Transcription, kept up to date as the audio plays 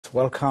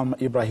welcome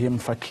Ibrahim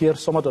Fakir,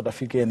 Somadoda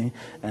Figeni,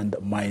 and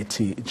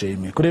Mighty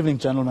Jamie. Good evening,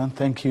 gentlemen.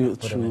 Thank you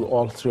to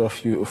all three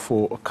of you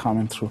for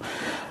coming through.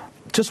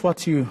 Just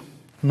what you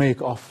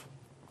make of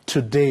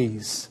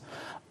today's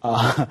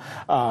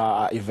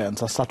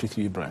events. I'll start with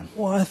you, Ibrahim.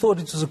 Well, I thought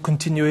it was a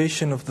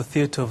continuation of the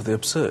theatre of the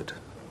absurd,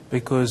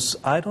 because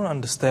I don't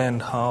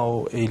understand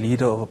how a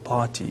leader of a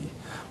party,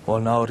 or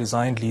now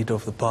resigned leader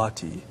of the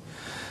party,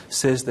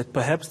 says that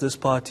perhaps this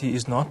party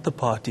is not the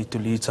party to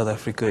lead South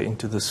Africa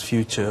into this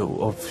future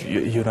of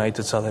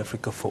united South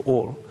Africa for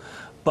all.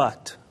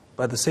 But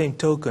by the same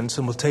token,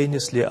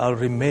 simultaneously, I'll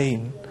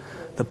remain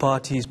the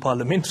party's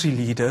parliamentary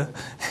leader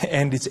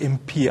and its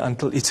MP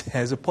until it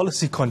has a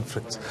policy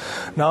conference.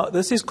 Now,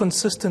 this is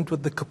consistent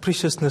with the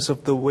capriciousness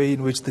of the way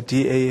in which the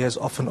DA has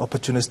often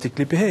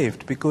opportunistically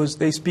behaved, because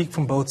they speak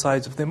from both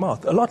sides of their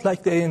mouth, a lot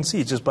like the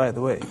ANC, just by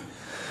the way.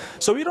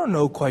 So we don't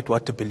know quite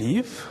what to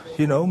believe.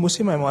 You know,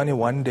 Mmusi Maimane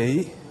one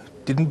day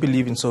didn't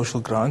believe in social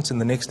grants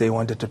and the next day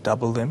wanted to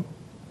double them.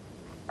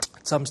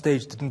 At some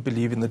stage didn't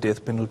believe in the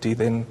death penalty,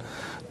 then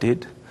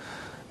did.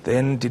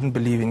 Then didn't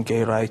believe in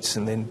gay rights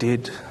and then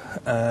did.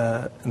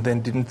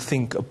 Then didn't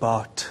think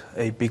about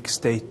a big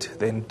state,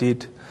 then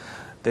did.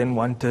 Then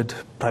wanted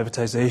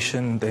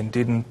privatization, then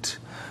didn't.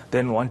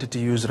 Then wanted to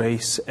use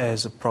race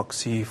as a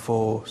proxy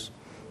for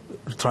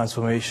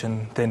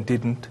transformation, then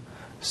didn't.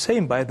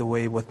 Same, by the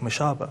way, with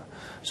Mashaba.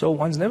 So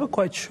one's never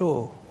quite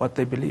sure what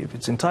they believe.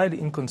 It's entirely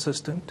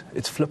inconsistent.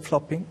 It's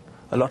flip-flopping,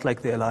 a lot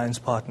like the alliance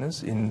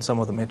partners in some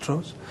of the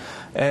metros.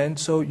 And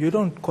so you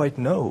don't quite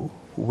know,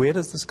 where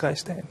does this guy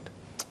stand?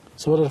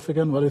 So what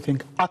do you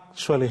think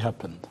actually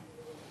happened?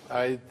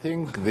 I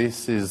think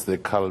this is the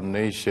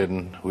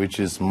culmination, which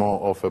is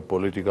more of a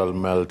political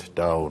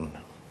meltdown,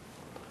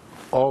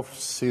 of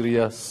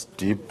serious,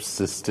 deep,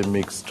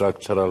 systemic,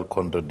 structural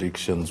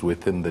contradictions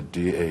within the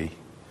DA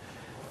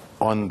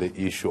on the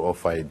issue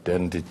of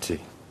identity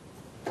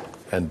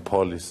and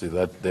policy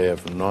that they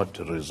have not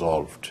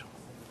resolved.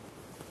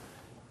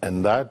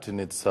 And that in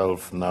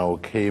itself now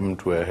came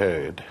to a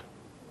head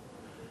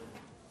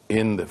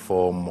in the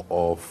form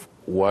of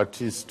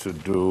what is to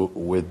do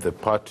with the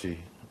party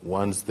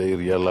once they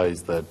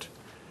realized that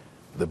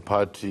the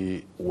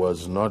party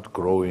was not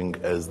growing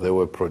as they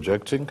were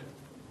projecting,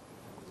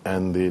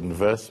 and the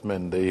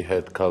investment they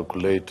had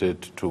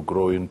calculated to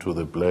grow into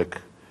the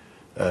black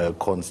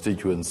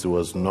constituency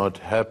was not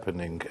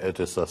happening at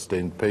a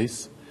sustained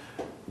pace,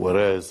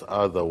 whereas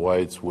other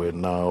whites were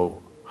now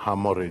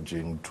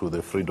hemorrhaging to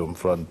the Freedom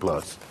Front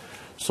Plus.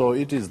 So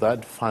it is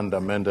that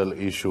fundamental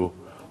issue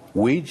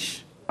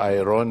which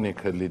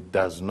ironically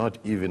does not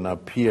even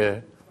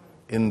appear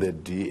in the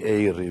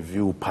DA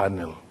review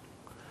panel.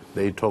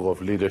 They talk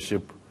of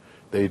leadership,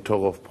 they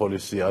talk of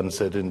policy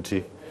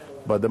uncertainty,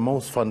 but the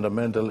most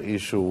fundamental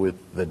issue with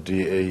the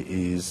DA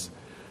is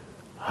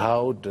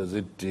how does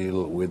it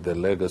deal with the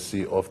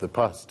legacy of the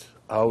past?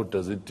 How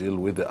does it deal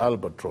with the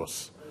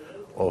albatross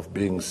of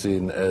being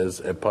seen as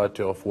a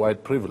party of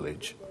white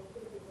privilege?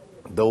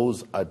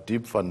 Those are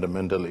deep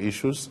fundamental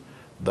issues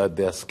that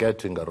they are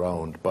skirting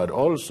around, but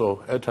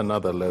also at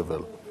another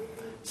level,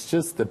 it's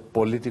just the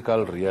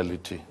political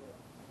reality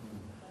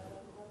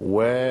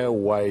where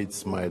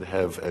whites might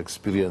have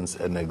experienced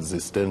an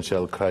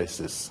existential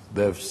crisis.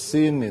 They've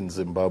seen in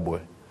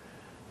Zimbabwe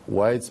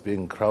whites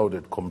being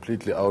crowded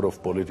completely out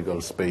of political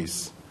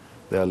space.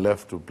 They are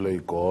left to play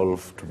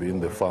golf, to be in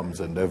the farms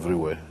and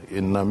everywhere.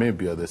 In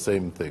Namibia, the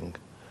same thing.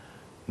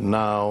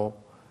 Now,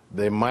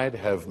 they might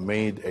have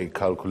made a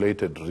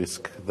calculated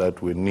risk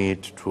that we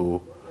need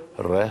to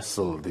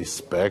wrestle this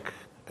back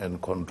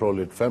and control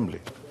it firmly.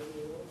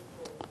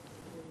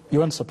 You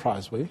weren't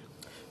surprised, were you?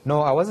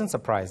 No, I wasn't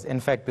surprised. In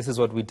fact, this is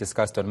what we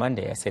discussed on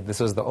Monday. I said this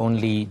was the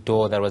only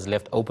door that was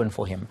left open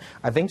for him.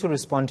 I think, to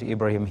respond to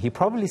Ibrahim, he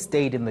probably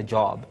stayed in the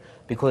job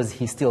because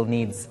he still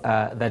needs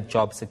that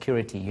job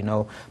security. You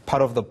know,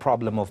 part of the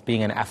problem of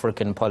being an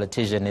African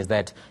politician is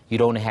that you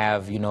don't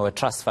have, you know, a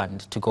trust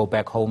fund to go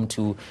back home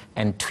to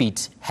and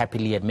tweet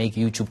happily and make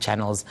YouTube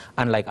channels,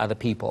 unlike other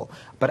people.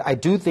 But I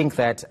do think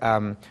that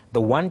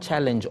the one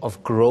challenge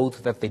of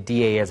growth that the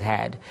DA has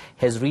had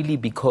has really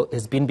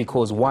been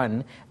because,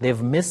 one,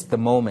 they've missed the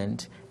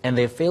moment and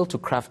they failed to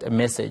craft a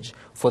message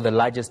for the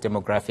largest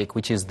demographic,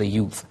 which is the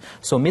youth.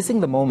 So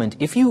missing the moment,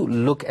 if you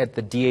look at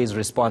the DA's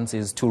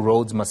responses to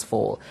roads must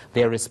fall,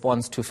 their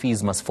response to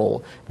fees must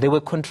fall, they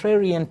were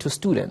contrarian to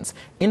students.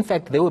 In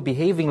fact, they were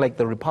behaving like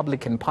the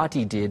Republican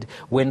Party did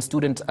when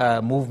student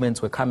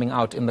movements were coming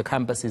out in the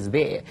campuses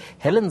there.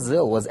 Helen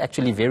Zille was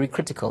actually very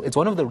critical. It's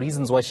one of the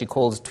reasons why she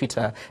calls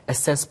Twitter a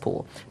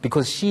cesspool,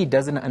 because she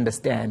doesn't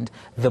understand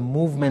the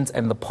movements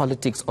and the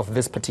politics of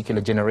this particular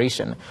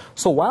generation.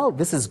 So while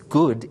this is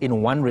good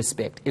in one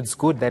respect, it's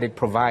good that it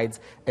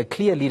provides a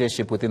clear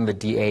leadership within the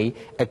DA,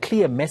 a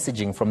clear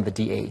messaging from the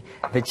DA.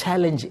 The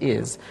challenge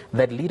is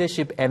that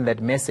leadership and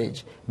that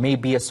message may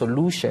be a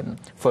solution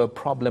for a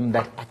problem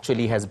that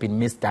actually has been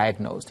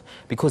misdiagnosed.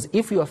 Because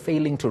if you are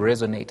failing to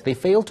resonate, they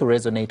fail to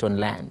resonate on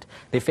land,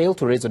 they fail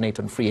to resonate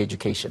on free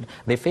education,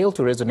 they fail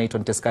to resonate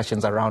on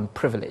discussions around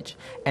privilege.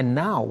 And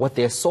now what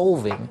they're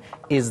solving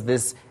is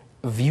this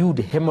viewed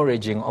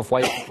hemorrhaging of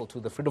white people to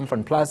the Freedom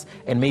Front Plus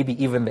and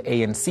maybe even the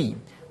ANC.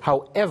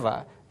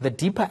 However, the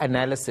deeper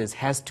analysis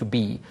has to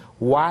be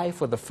why,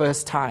 for the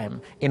first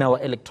time in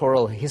our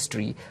electoral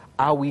history,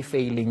 are we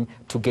failing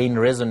to gain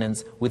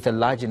resonance with a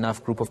large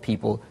enough group of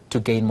people to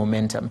gain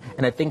momentum?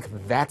 And I think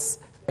that's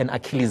an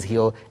Achilles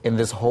heel in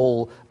this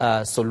whole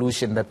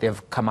solution that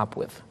they've come up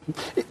with.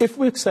 If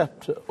we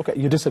accept, okay,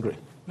 you disagree?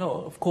 No,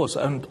 of course.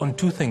 On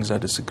two things I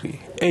disagree.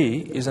 A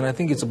is, and I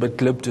think it's a bit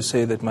glib to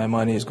say that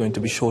Maimane is going to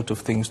be short of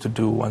things to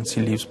do once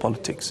he leaves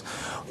politics.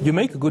 You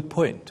make a good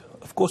point.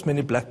 Of course,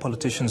 many black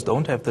politicians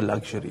don't have the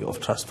luxury of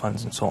trust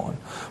funds and so on.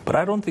 But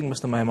I don't think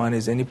Mr. Maimane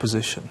is in any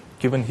position,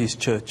 given his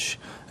church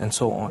and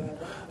so on,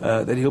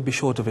 that he'll be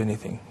short of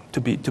anything,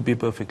 to be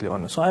perfectly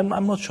honest. So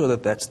I'm not sure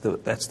that that's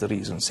the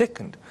reason.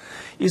 Second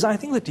is, I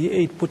think the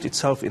DA put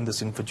itself in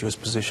this invidious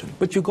position.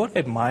 But you've got to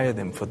admire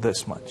them for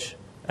this much.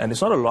 And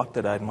it's not a lot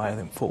that I admire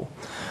them for,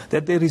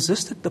 that they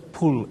resisted the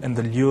pull and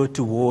the lure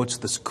towards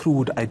this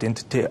crude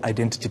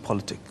identity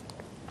politic.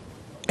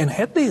 And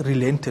had they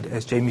relented,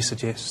 as Jamie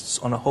suggests,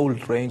 on a whole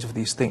range of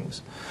these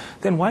things,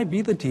 then why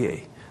be the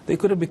DA? They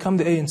could have become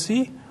the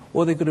ANC,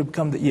 or they could have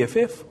become the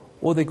EFF,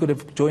 or they could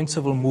have joined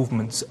several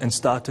movements and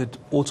started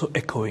also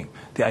echoing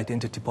the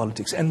identity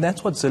politics. And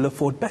that's what Zille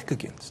fought back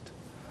against.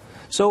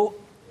 So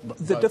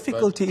the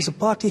difficulty is a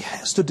party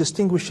has to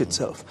distinguish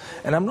itself.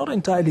 And I'm not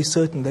entirely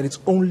certain that it's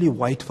only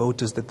white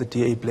voters that the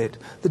DA bled.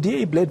 The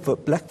DA bled for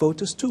black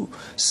voters too.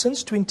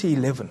 Since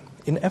 2011,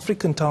 in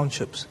African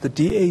townships, the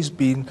DA has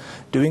been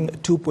doing a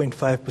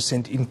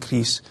 2.5%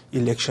 increase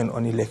election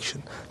on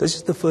election. This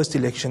is the first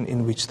election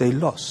in which they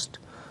lost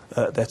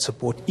that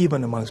support,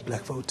 even amongst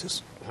black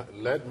voters.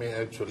 Let me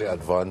actually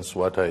advance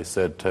what I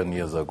said 10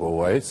 years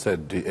ago. I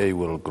said DA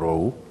will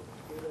grow.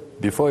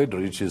 Before it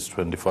reaches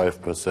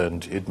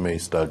 25%, it may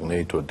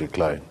stagnate or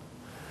decline.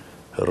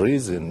 The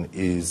reason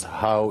is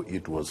how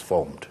it was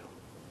formed.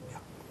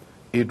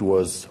 It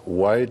was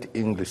white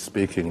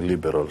English-speaking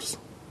liberals,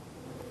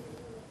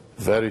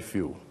 very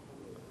few.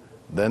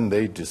 Then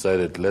they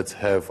decided, let's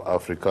have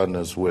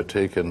Afrikaners who were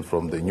taken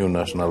from the new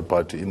National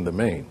Party in the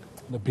main.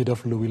 A bit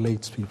of Louis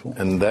Late's people.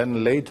 And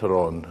then later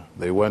on,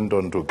 they went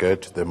on to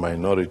get the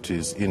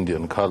minorities,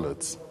 Indian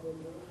coloureds.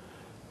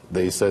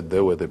 They said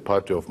they were the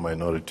party of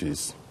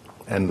minorities.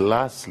 And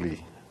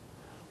lastly,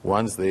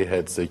 once they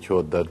had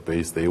secured that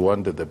base, they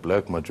wanted the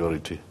black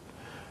majority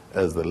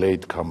as the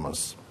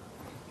latecomers.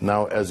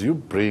 Now, as you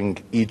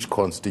bring each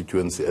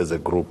constituency as a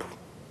group,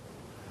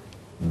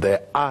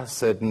 there are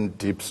certain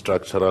deep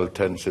structural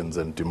tensions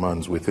and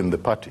demands within the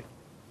party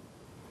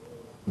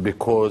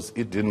because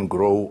it didn't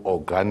grow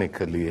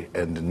organically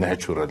and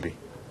naturally.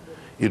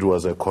 It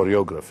was a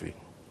choreography.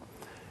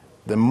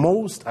 The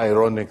most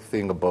ironic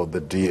thing about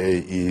the DA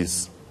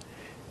is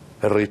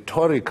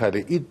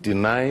rhetorically, it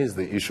denies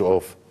the issue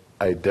of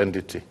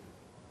identity.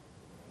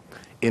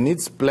 In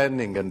its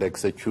planning and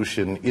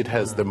execution, it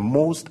has the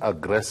most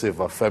aggressive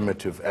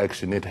affirmative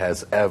action it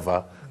has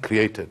ever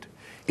created.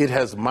 It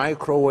has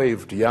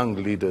microwaved young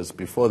leaders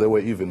before they were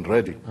even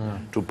ready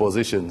to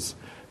positions.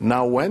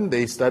 Now, when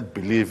they start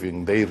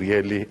believing they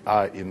really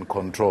are in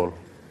control,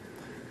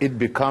 it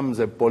becomes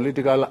a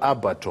political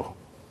abattoir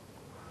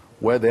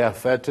where they are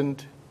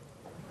fattened,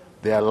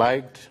 they are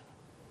liked,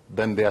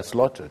 then they are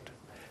slaughtered.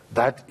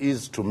 That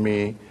is, to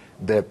me,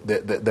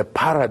 the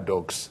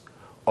paradox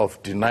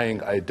of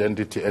denying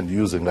identity and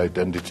using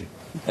identity.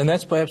 And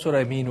that's perhaps what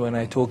I mean when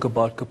I talk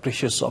about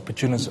capricious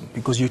opportunism,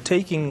 because you're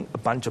taking a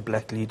bunch of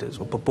black leaders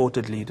or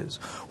purported leaders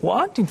who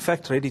aren't in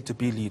fact ready to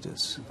be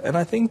leaders. And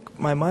I think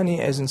Maimane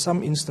has in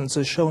some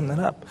instances shown that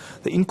up.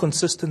 The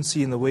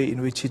inconsistency in the way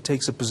in which he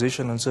takes a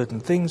position on certain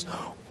things,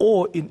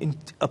 or in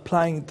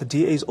applying the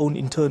DA's own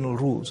internal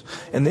rules.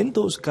 And then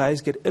those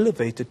guys get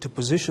elevated to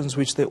positions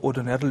which they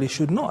ordinarily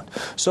should not.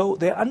 So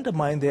they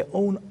undermine their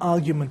own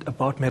argument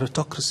about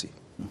meritocracy.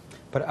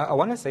 But I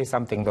want to say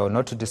something, though,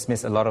 not to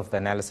dismiss a lot of the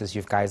analysis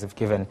you guys have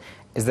given,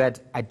 is that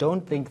I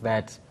don't think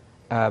that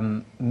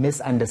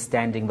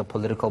misunderstanding the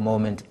political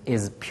moment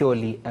is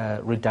purely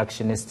a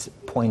reductionist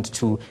point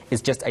to,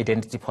 it's just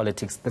identity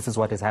politics, this is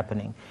what is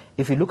happening.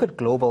 If you look at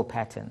global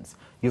patterns,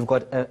 you've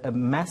got a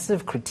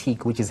massive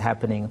critique which is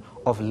happening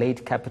of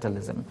late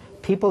capitalism.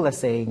 People are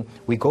saying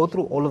we go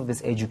through all of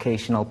this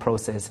educational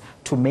process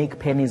to make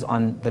pennies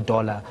on the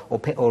dollar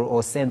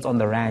or cents on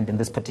the rand in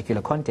this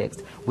particular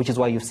context, which is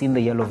why you've seen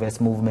the Yellow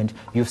Vest movement.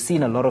 You've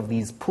seen a lot of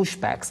these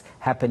pushbacks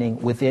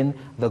happening within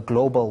the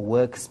global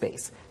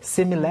workspace.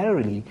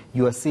 Similarly,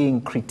 you are seeing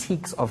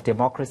critiques of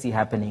democracy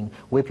happening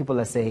where people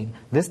are saying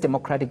this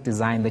democratic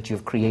design that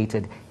you've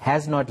created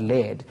has not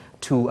led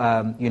to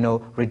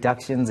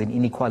reductions in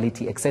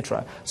inequality,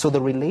 etc. So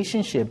the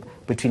relationship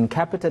between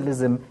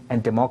capitalism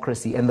and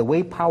democracy and the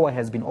way power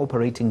has been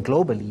operating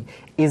globally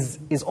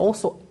is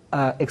also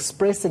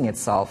expressing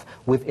itself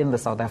within the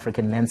South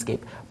African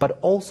landscape, but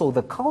also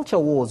the culture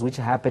wars which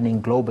are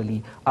happening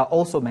globally are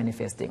also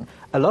manifesting.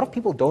 A lot of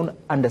people don't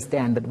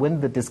understand that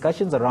when the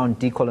discussions around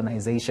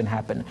decolonization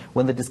happen,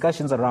 when the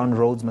discussions around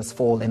roads must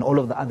fall and all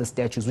of the other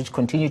statutes which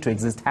continue to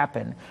exist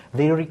happen,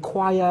 they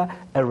require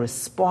a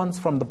response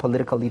from the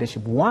political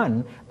leadership.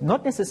 One,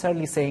 not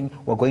necessarily saying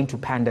we're going to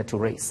pander to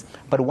race,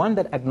 but one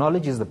that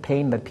acknowledges the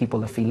pain that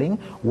people are feeling,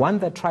 one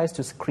that tries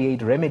to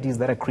create remedies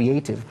that are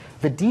creative.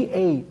 The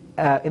DA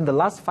in the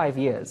last 5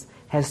 years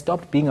has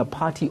stopped being a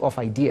party of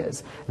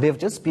ideas. They've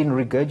just been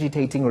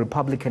regurgitating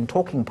Republican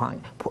talking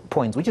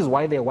points, which is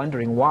why they're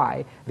wondering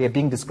why they're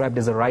being described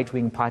as a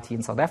right-wing party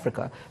in South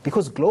Africa.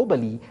 Because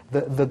globally,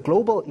 the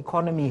global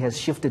economy has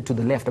shifted to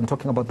the left. I'm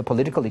talking about the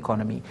political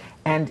economy.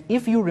 And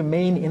if you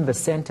remain in the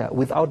center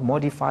without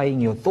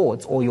modifying your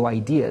thoughts or your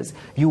ideas,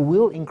 you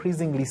will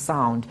increasingly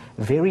sound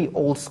very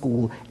old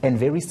school and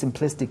very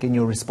simplistic in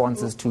your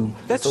responses to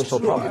social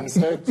problems.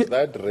 In fact,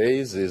 that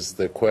raises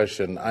the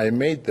question. I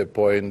made the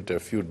point a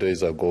few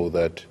days ago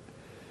that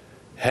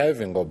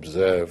having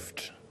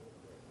observed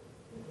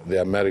the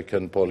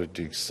American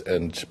politics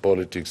and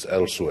politics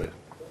elsewhere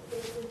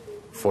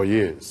for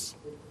years,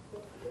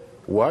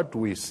 what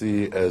we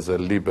see as a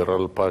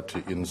liberal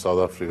party in South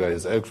Africa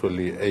is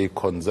actually a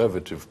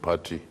conservative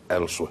party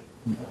elsewhere.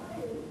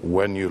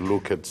 When you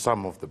look at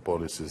some of the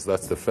policies,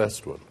 that's the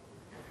first one.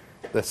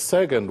 The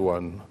second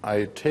one,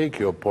 I take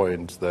your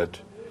point that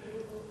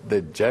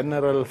the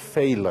general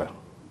failure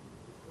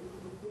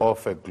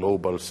of a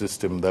global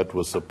system that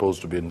was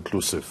supposed to be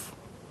inclusive.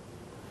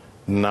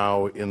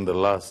 Now, in the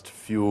last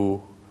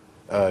few,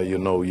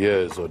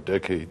 years or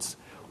decades,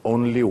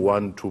 only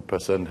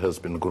 1-2% has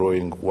been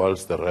growing,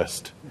 whilst the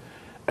rest,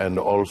 and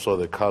also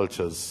the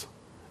cultures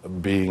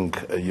being,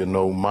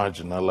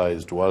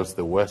 marginalized, whilst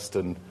the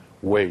Western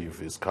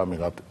wave is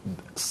coming up.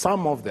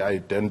 Some of the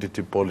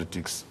identity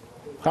politics,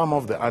 some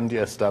of the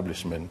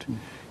anti-establishment,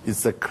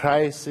 is a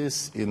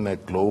crisis in a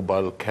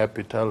global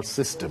capital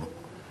system.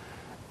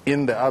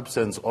 In the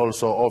absence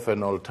also of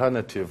an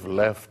alternative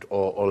left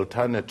or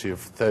alternative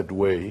third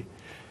way,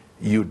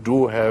 you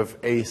do have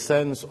a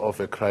sense of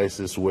a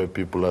crisis where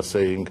people are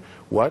saying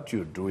what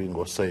you're doing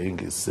or saying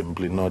is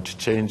simply not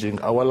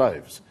changing our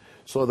lives.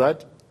 So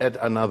that at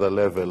another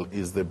level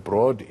is the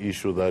broad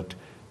issue that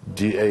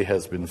DA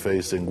has been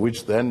facing,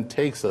 which then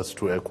takes us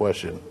to a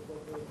question.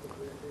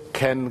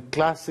 Can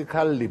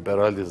classical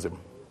liberalism,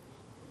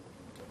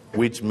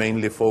 which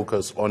mainly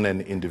focus on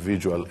an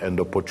individual and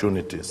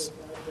opportunities,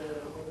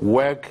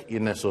 work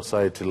in a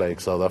society like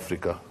South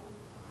Africa,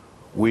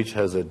 which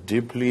has a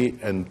deeply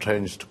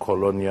entrenched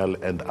colonial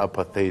and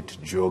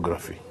apartheid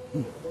geography?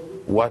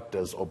 What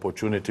does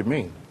opportunity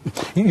mean?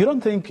 You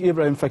don't think,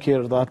 Ibrahim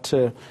Fakir,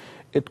 that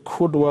it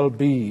could well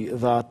be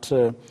that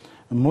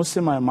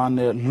Mmusi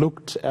Maimane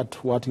looked at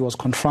what he was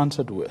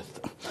confronted with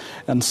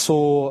and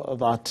saw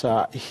that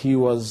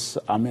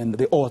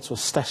the odds were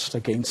stacked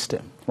against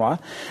him, right?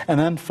 And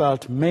then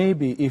felt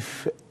maybe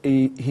if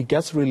he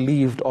gets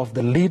relieved of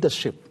the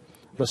leadership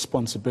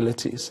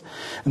responsibilities,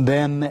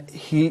 then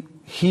he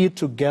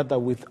together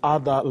with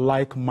other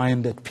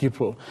like-minded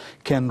people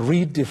can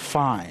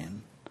redefine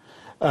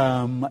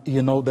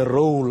the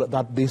role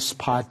that this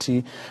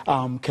party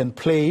can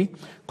play,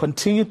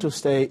 continue to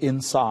stay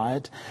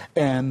inside,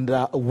 and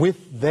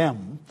with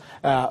them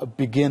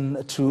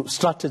begin to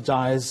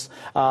strategize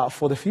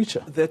for the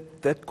future.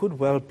 That could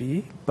well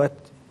be, but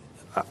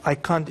I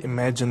can't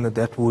imagine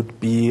that would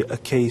be a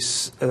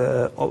case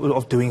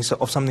of doing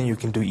of something you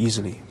can do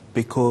easily.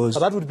 Because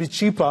that would be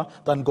cheaper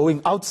than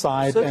going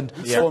outside and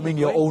forming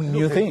your own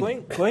new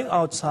thing. Going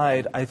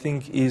outside, I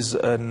think, is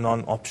a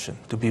non-option,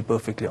 to be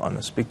perfectly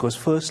honest. Because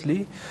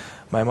firstly,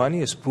 Maimane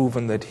has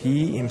proven that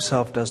he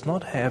himself does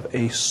not have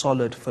a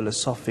solid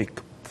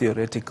philosophic,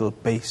 theoretical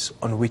base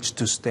on which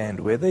to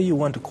stand. Whether you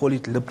want to call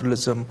it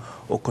liberalism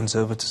or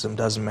conservatism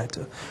doesn't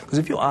matter. Because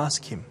if you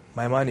ask him,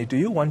 Maimane, do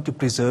you want to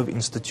preserve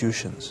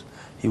institutions?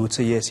 He would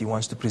say, yes, he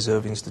wants to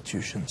preserve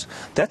institutions.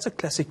 That's a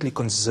classically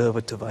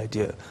conservative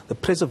idea, the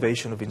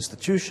preservation of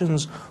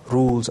institutions,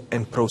 rules,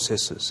 and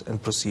processes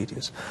and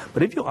procedures.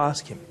 But if you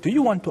ask him, do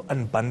you want to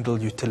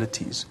unbundle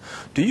utilities?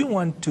 Do you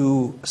want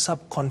to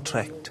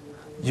subcontract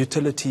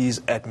utilities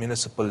at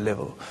municipal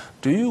level?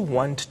 Do you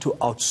want to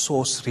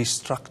outsource,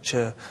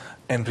 restructure,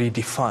 and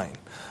redefine?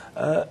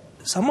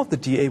 Some of the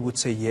DA would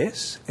say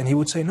yes, and he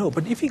would say no.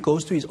 But if he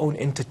goes to his own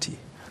entity,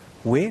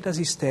 where does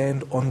he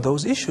stand on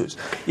those issues?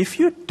 If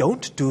you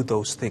don't do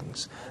those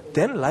things,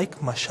 then like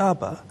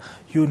Mashaba,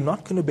 you're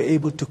not going to be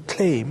able to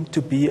claim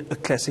to be a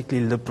classically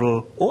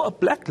liberal or a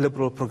black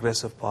liberal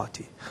progressive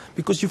party,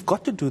 because you've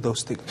got to do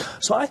those things.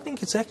 So I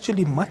think it's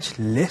actually much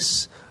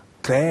less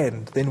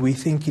grand than we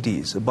think it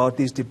is about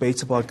these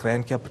debates about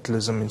grand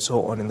capitalism and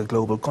so on in the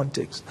global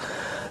context.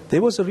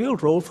 There was a real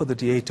role for the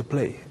DA to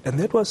play, and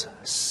that was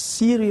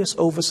serious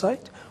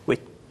oversight,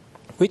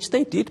 which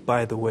they did,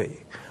 by the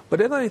way. But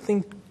then I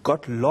think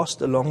got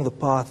lost along the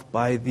path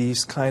by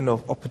these kind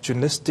of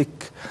opportunistic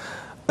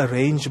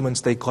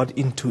arrangements they got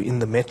into in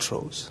the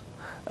metros.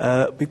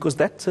 because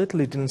that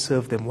certainly didn't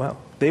serve them well.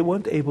 They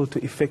weren't able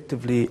to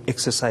effectively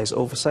exercise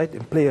oversight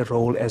and play a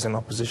role as an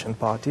opposition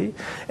party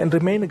and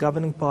remain a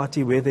governing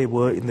party where they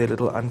were in their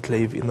little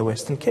enclave in the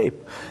Western Cape,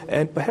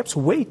 and perhaps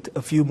wait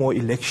a few more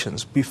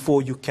elections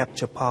before you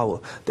capture power.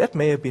 That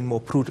may have been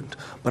more prudent.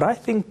 But I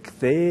think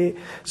their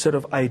sort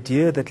of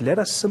idea that let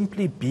us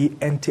simply be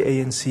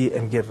anti-ANC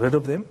and get rid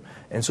of them,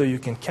 and so you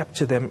can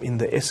capture them in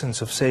the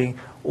essence of saying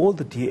all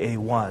the DA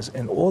was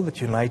and all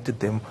that united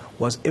them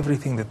was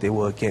everything that they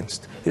were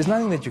against. There's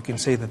nothing that you can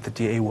say that the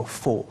DA were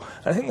for.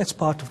 I think that's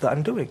part of the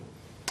undoing.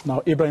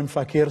 Now, Ibrahim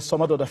Fakir,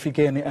 Somadoda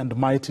Fikeni, and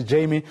Mighty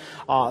Jamie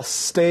are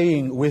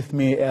staying with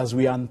me as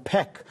we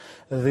unpack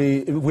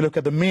we look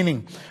at the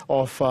meaning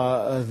of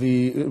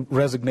the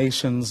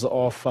resignations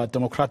of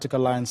Democratic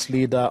Alliance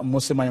leader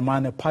Mmusi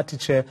Maimane, party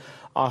chair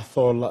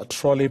Athol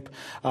Trollip,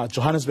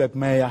 Johannesburg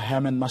Mayor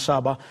Herman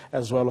Mashaba,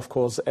 as well, of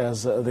course,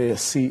 as the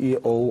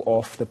CEO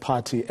of the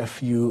party a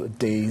few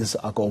days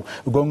ago.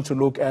 We're going to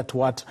look at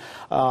what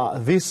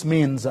this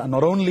means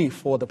not only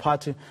for the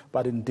party,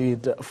 but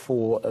indeed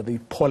for the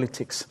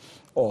politics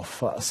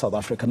of South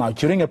Africa. Now,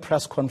 during a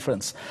press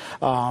conference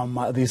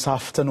this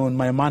afternoon,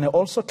 Maimane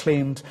also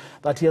claimed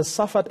that he has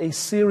suffered a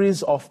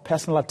series of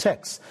personal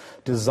attacks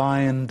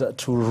designed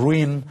to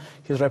ruin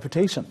his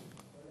reputation.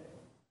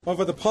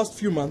 Over the past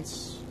few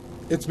months,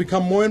 it's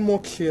become more and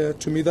more clear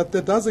to me that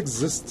there does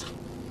exist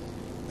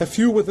a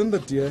few within the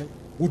DA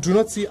who do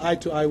not see eye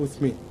to eye with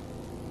me.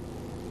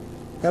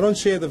 I don't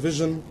share the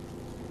vision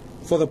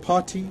for the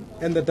party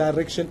and the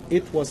direction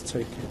it was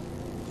taking.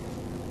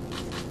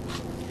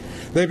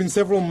 There have been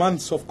several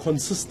months of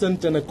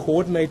consistent and a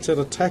coordinated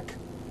attack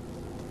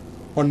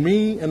on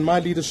me and my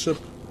leadership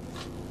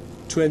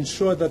to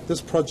ensure that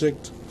this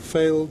project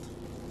failed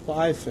or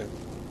I failed.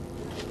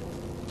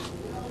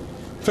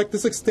 In fact,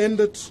 this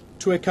extended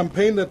to a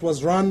campaign that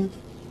was run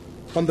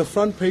on the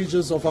front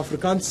pages of the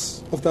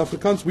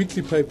Afrikaans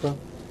weekly paper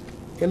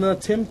in an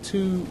attempt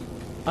to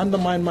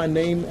undermine my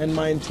name and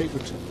my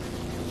integrity.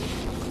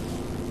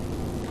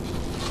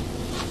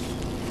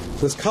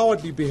 This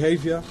cowardly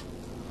behavior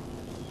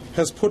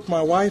has put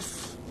my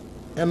wife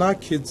and our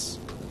kids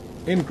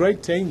in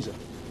great danger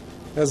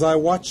as I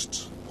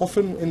watched,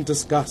 often in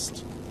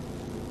disgust,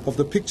 of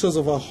the pictures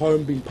of our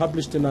home being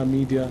published in our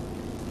media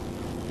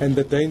and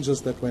the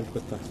dangers that went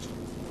with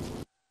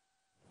that.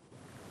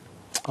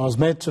 I was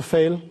made to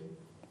fail.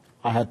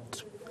 I had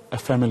a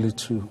family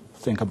to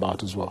think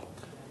about as well.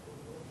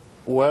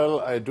 Well,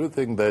 I do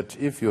think that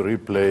if you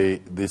replay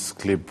this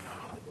clip,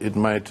 it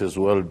might as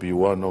well be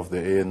one of the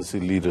ANC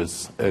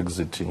leaders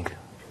exiting.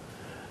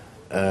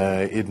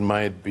 It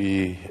might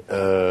be,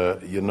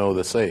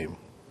 the same.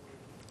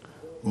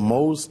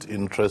 Most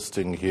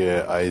interesting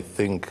here, I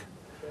think,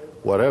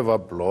 whatever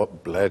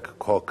Black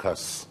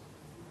Caucus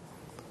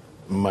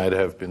might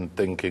have been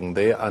thinking,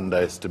 they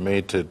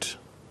underestimated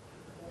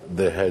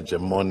the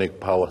hegemonic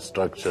power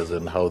structures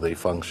and how they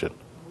function,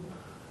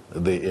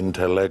 the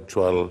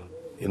intellectual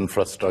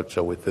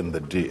infrastructure within the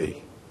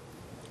DA.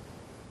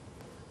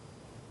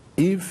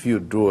 If you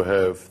do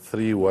have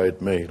 3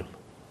 white male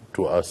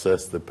to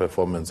assess the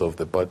performance of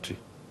the party,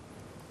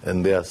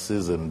 and they are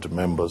seasoned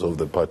members of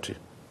the party,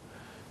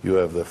 you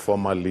have the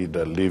former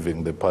leader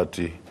leaving the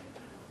party,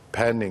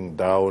 penning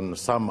down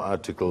some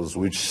articles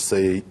which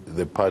say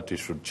the party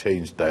should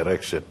change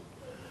direction,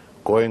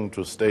 going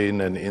to stay in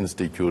an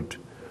institute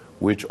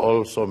which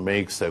also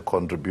makes a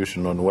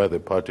contribution on where the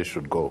party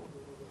should go.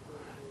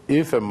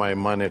 If a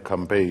Maimane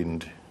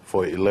campaigned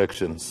for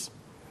elections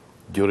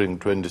during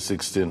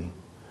 2016,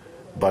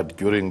 but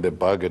during the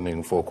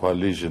bargaining for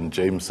coalition,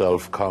 James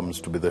Self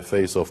comes to be the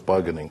face of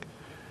bargaining,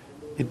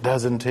 it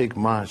doesn't take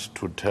much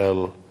to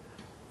tell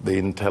the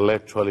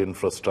intellectual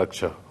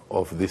infrastructure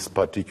of this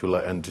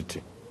particular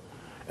entity.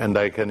 And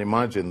I can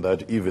imagine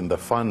that even the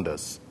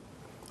funders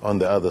on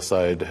the other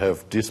side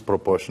have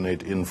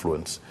disproportionate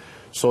influence.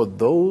 So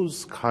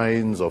those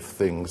kinds of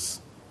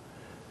things,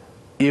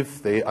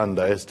 if they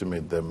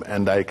underestimate them,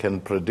 and I can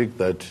predict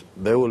that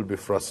they will be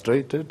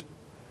frustrated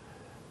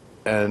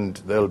and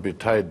they'll be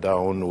tied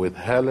down with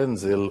hell and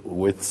zeal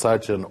with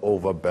such an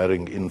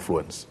overbearing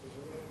influence.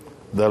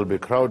 They'll be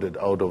crowded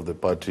out of the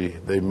party.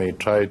 They may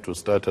try to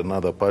start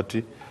another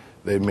party.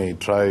 They may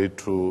try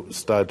to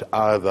start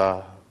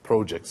other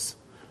projects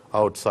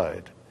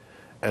outside.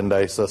 And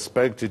I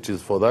suspect it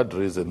is for that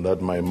reason that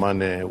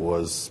Maimane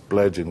was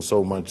pledging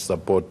so much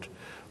support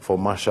for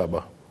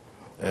Mashaba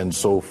and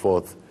so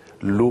forth,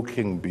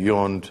 looking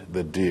beyond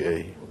the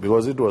DA,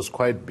 because it was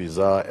quite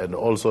bizarre and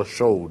also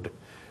showed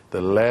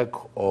the lack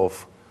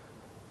of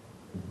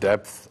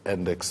depth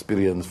and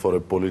experience for a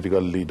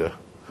political leader.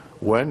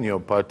 When your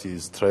party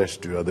is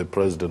trashed, you are the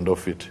president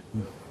of it,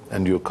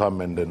 and you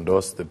come and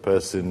endorse the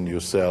person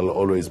you say, I'll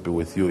always be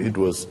with you. It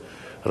was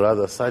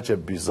rather such a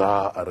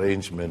bizarre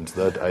arrangement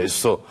that I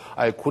saw.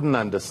 I couldn't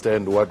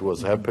understand what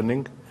was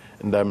happening,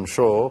 and I'm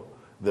sure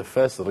the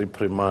first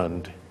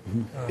reprimand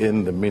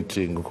in the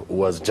meeting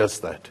was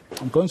just that.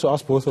 I'm going to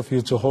ask both of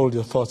you to hold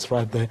your thoughts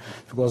right there,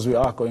 because we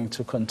are going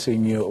to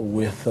continue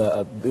with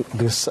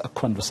this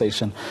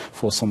conversation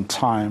for some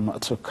time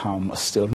to come still.